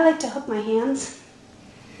I like to hook my hands.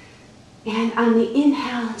 And on the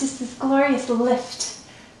inhale, just this glorious lift.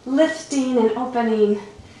 Lifting and opening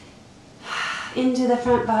into the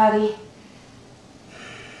front body.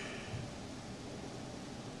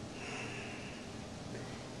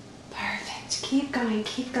 Perfect. Keep going,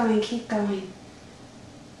 keep going, keep going.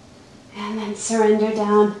 And then surrender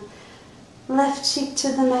down. Left cheek to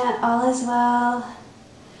the mat, all is well.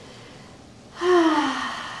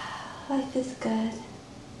 Life is good.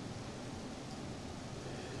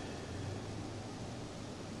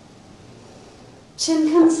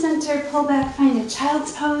 Chin comes center, pull back, find a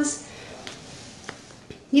child's pose.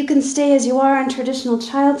 You can stay as you are in traditional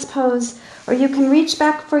child's pose, or you can reach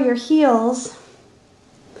back for your heels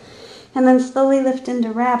and then slowly lift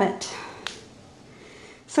into rabbit.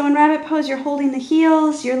 So in rabbit pose, you're holding the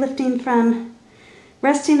heels, you're lifting from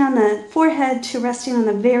resting on the forehead to resting on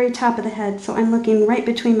the very top of the head. So I'm looking right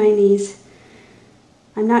between my knees.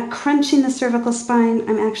 I'm not crunching the cervical spine,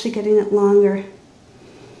 I'm actually getting it longer.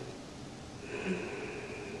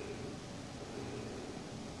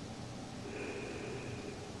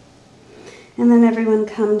 And then everyone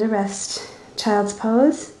come to rest. Child's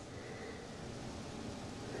pose.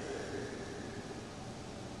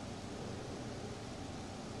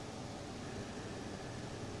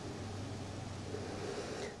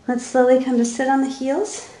 Let's slowly come to sit on the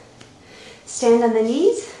heels. Stand on the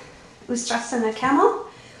knees. Ustrasana camel.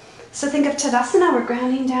 So think of Tadasana. We're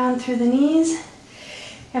grounding down through the knees.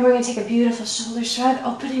 And we're going to take a beautiful shoulder shrug,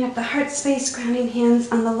 opening up the heart space, grounding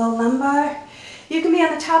hands on the low lumbar. You can be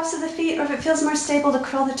on the tops of the feet, or if it feels more stable to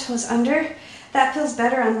curl the toes under. That feels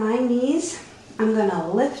better on my knees. I'm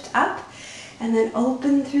gonna lift up and then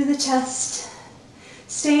open through the chest,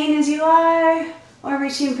 staying as you are or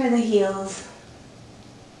reaching for the heels.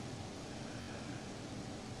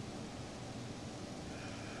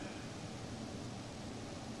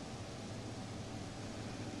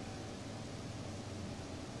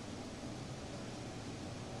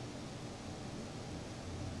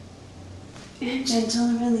 And gentle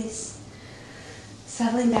release.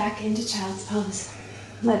 Settling back into child's pose.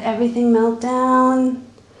 Let everything melt down.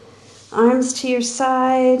 Arms to your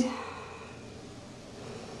side.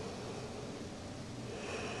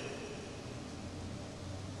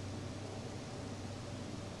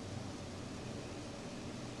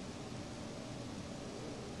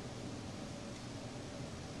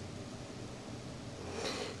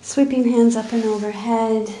 Sweeping hands up and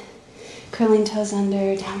overhead. Curling toes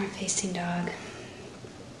under, downward facing dog.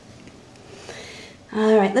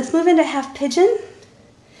 All right, let's move into half pigeon.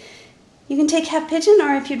 You can take half pigeon,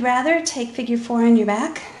 or if you'd rather, take figure 4 on your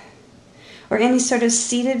back. Or any sort of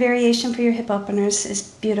seated variation for your hip openers is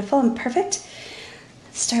beautiful and perfect.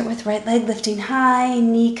 Let's start with right leg lifting high,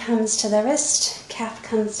 knee comes to the wrist, calf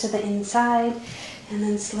comes to the inside, and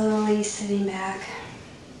then slowly sitting back.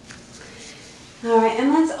 All right,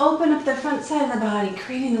 and let's open up the front side of the body,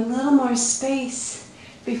 creating a little more space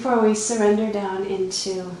before we surrender down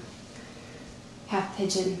into half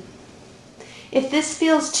pigeon. If this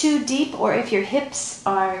feels too deep, or if your hips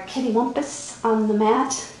are kitty-wumpus on the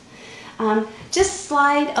mat, just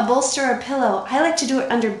slide a bolster or a pillow. I like to do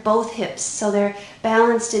it under both hips so they're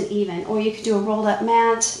balanced and even. Or you could do a rolled up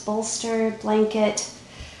mat, bolster, blanket,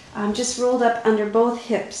 just rolled up under both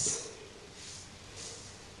hips.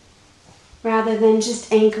 Rather than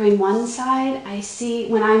just anchoring one side, I see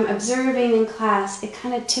when I'm observing in class, it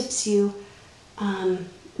kind of tips you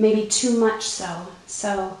maybe too much so.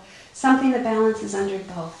 So something that balances under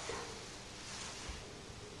both.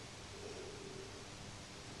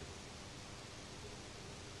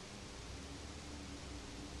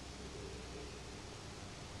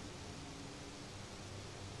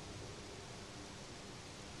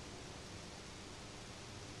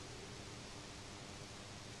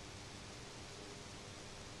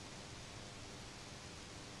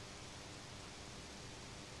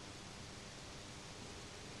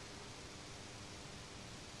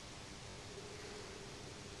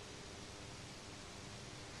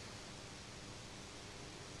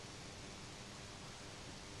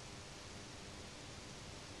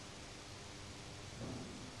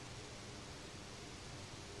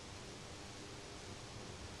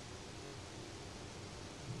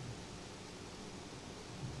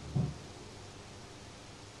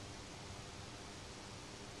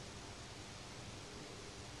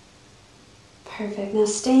 Perfect. Now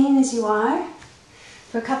staying as you are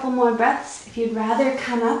for a couple more breaths. If you'd rather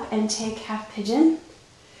come up and take half pigeon,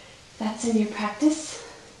 that's in your practice.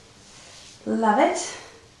 Love it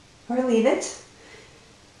or leave it.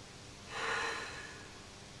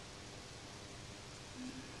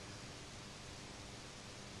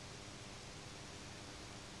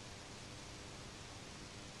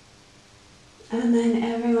 And then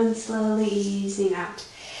everyone slowly easing out.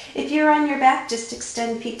 If you're on your back, just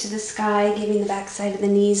extend feet to the sky, giving the back side of the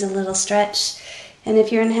knees a little stretch. And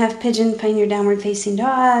if you're in half pigeon, find your downward facing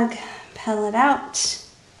dog, pedal it out.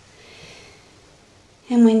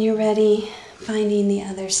 And when you're ready, finding the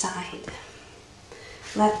other side.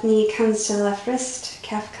 Left knee comes to the left wrist,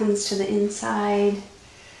 calf comes to the inside.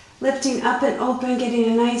 Lifting up and open,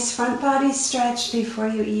 getting a nice front body stretch before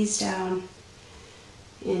you ease down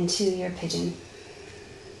into your pigeon.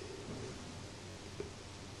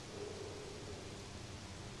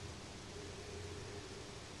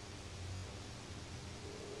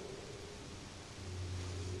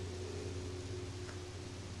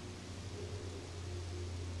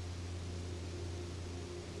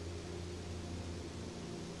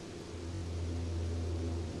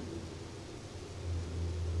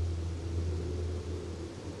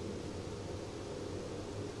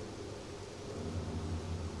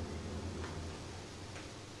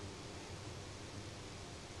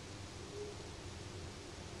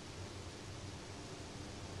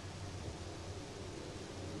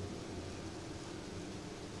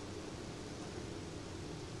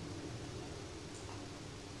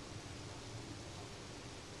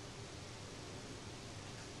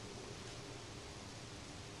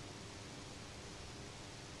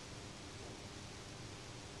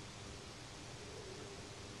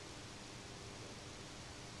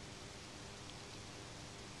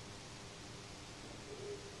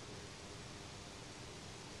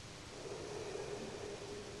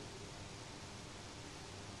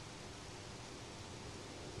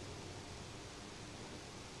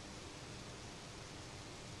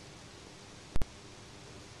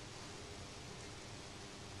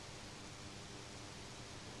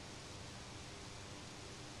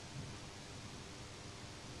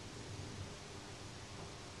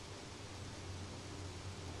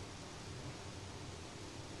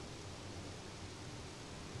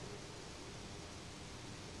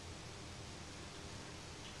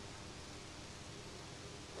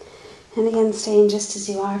 And again, staying just as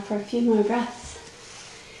you are for a few more breaths.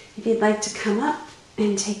 If you'd like to come up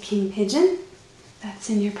and take King Pigeon, that's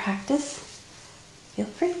in your practice, feel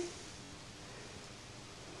free.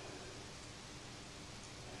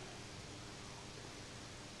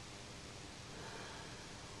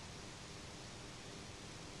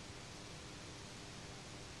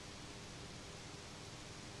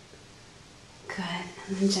 Good,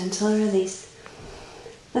 and then gentle release.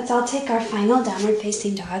 Let's all take our final downward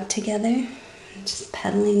facing dog together. Just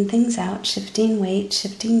pedaling things out, shifting weight,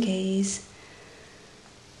 shifting gaze.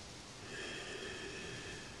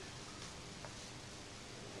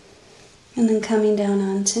 And then coming down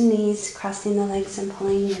onto knees, crossing the legs and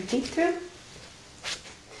pulling your feet through.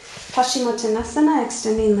 Paschimottanasana,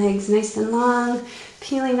 extending legs nice and long,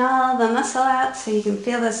 peeling all the muscle out so you can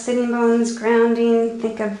feel the sitting bones grounding.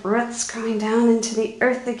 Think of roots growing down into the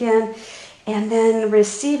earth again. And then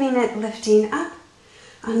receiving it, lifting up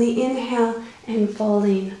on the inhale and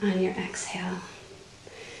folding on your exhale.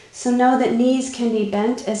 So know that knees can be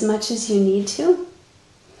bent as much as you need to,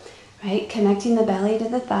 right? Connecting the belly to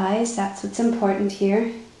the thighs, that's what's important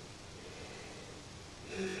here.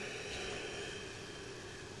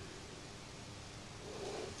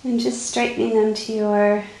 And just straightening them to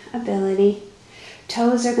your ability.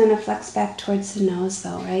 Toes are going to flex back towards the nose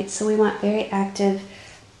though, right? So we want very active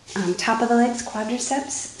top of the legs, quadriceps,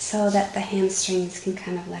 so that the hamstrings can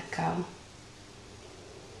kind of let go.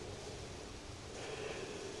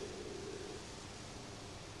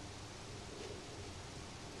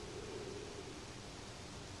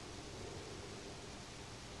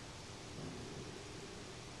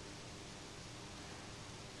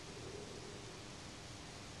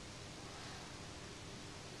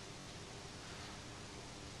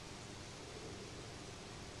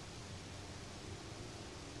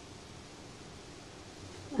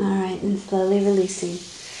 Alright, and slowly releasing.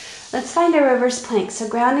 Let's find a reverse plank. So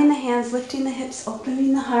grounding the hands, lifting the hips,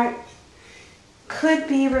 opening the heart. Could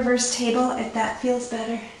be reverse table if that feels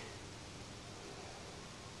better.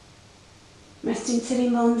 Resting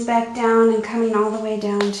sitting bones back down and coming all the way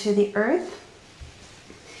down to the earth.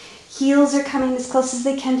 Heels are coming as close as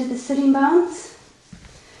they can to the sitting bones.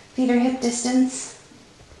 Feet are hip distance.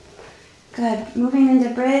 Good. Moving into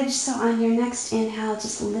bridge. So on your next inhale,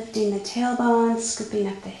 just lifting the tailbone, scooping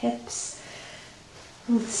up the hips.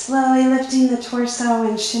 Slowly lifting the torso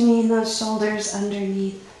and shimmying those shoulders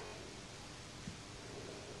underneath.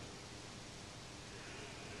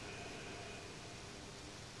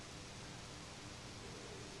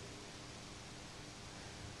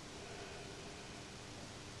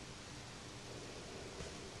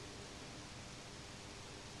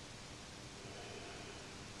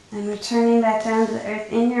 And returning back down to the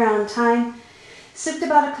earth in your own time. Supta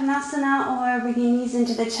Baddha Konasana, or bringing knees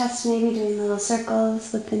into the chest, maybe doing little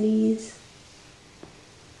circles with the knees.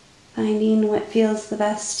 Finding what feels the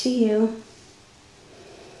best to you.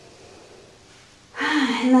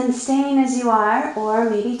 And then staying as you are, or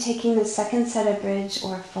maybe taking the second set of bridge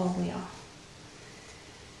or full wheel.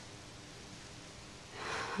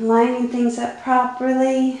 Lining things up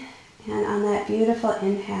properly, and on that beautiful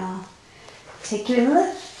inhale, take your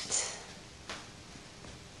lift.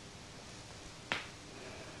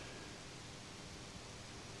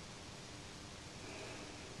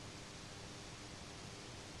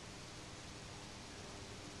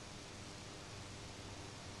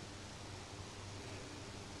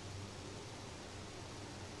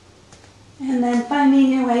 And then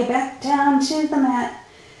finding your way back down to the mat.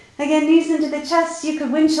 Again, knees into the chest. You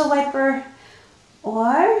could windshield wiper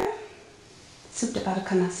or Supta Baddha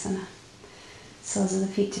Konasana. Soles of the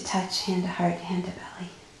feet to touch, hand to heart, hand to belly.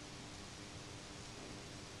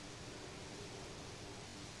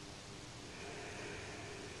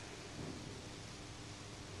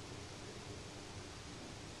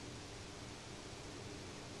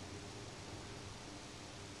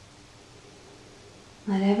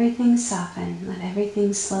 Let everything soften, let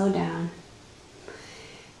everything slow down.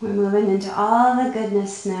 We're moving into all the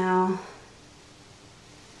goodness now.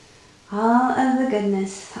 All of the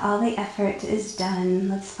goodness, all the effort is done.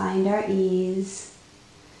 Let's find our ease.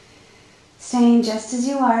 Staying just as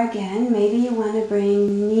you are again. Maybe you want to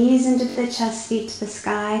bring knees into the chest, feet to the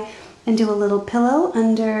sky, and do a little pillow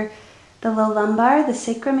under the low lumbar, the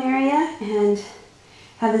sacrum area, and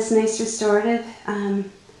have this nice restorative,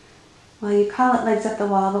 well, you call it legs up the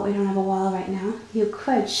wall, but we don't have a wall right now. You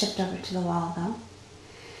could shift over to the wall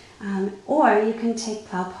though. Or you can take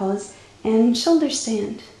plow pose and shoulder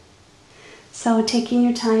stand. So taking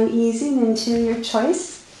your time, easing into your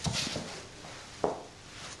choice.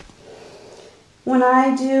 When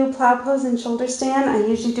I do plow pose and shoulder stand, I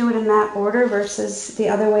usually do it in that order versus the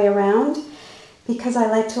other way around, because I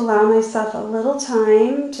like to allow myself a little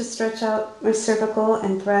time to stretch out my cervical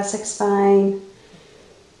and thoracic spine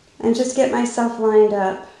and just get myself lined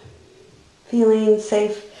up, feeling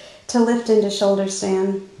safe to lift into shoulder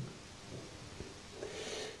stand.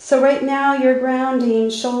 So right now you're grounding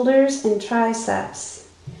shoulders and triceps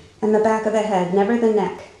and the back of the head, never the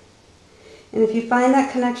neck. And if you find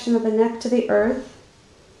that connection of the neck to the earth,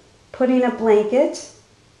 putting a blanket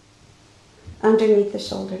underneath the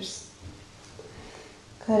shoulders.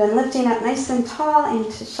 Good, and lifting up nice and tall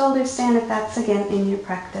into shoulder stand if that's again in your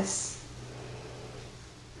practice.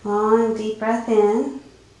 Long, deep breath in,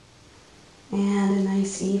 and a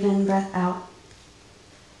nice even breath out.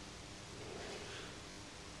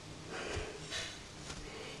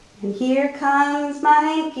 And here comes my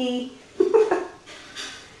hanky.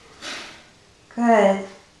 Good.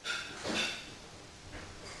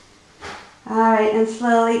 All right, and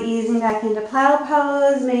slowly easing back into plow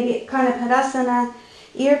pose, maybe Karnapadasana,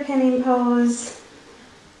 ear pinning pose.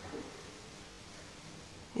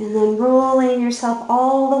 And then rolling yourself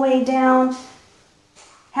all the way down.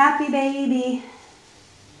 Happy baby.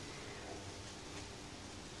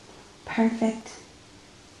 Perfect.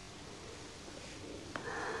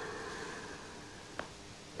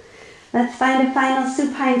 Let's find a final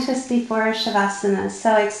supine twist before our Shavasana.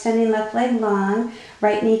 So extending left leg long,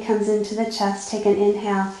 right knee comes into the chest. Take an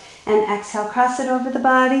inhale and exhale. Cross it over the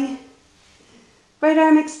body. Right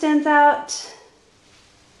arm extends out.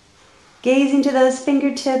 Gazing to those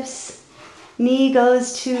fingertips. Knee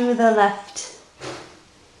goes to the left.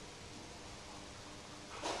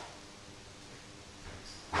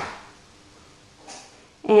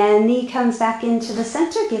 And knee comes back into the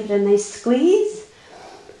center. Give it a nice squeeze.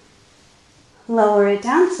 Lower it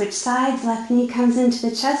down, switch sides, left knee comes into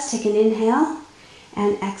the chest, take an inhale,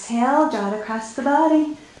 and exhale, draw it across the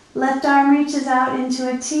body. Left arm reaches out into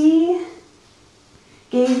a T,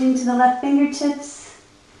 gazing to the left fingertips,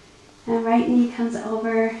 and right knee comes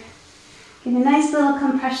over. Give a nice little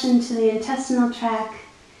compression to the intestinal tract,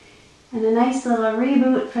 and a nice little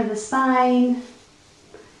reboot for the spine.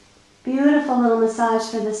 Beautiful little massage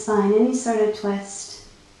for the spine, any sort of twist,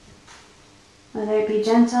 whether it be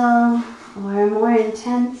gentle or more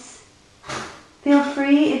intense. Feel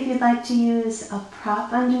free if you'd like to use a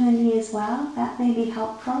prop under the knee as well. That may be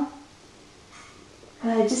helpful.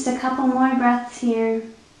 Good, just a couple more breaths here.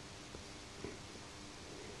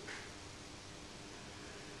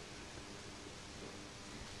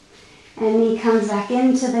 And knee comes back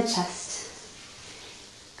into the chest.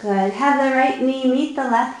 Good, have the right knee meet the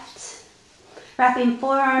left. Wrapping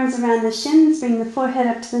forearms around the shins, bring the forehead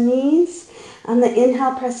up to the knees. On the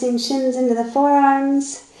inhale, pressing shins into the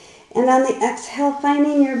forearms. And on the exhale,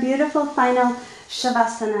 finding your beautiful final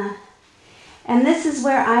Shavasana. And this is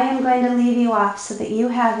where I am going to leave you off so that you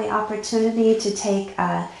have the opportunity to take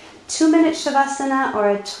a 2-minute Shavasana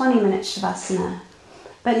or a 20-minute Shavasana.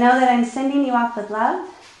 But know that I'm sending you off with love,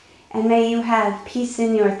 and may you have peace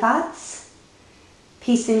in your thoughts,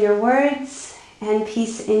 peace in your words, and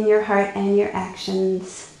peace in your heart and your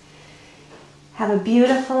actions. Have a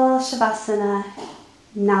beautiful Shavasana.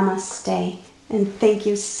 Namaste. And thank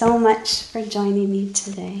you so much for joining me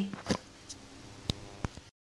today.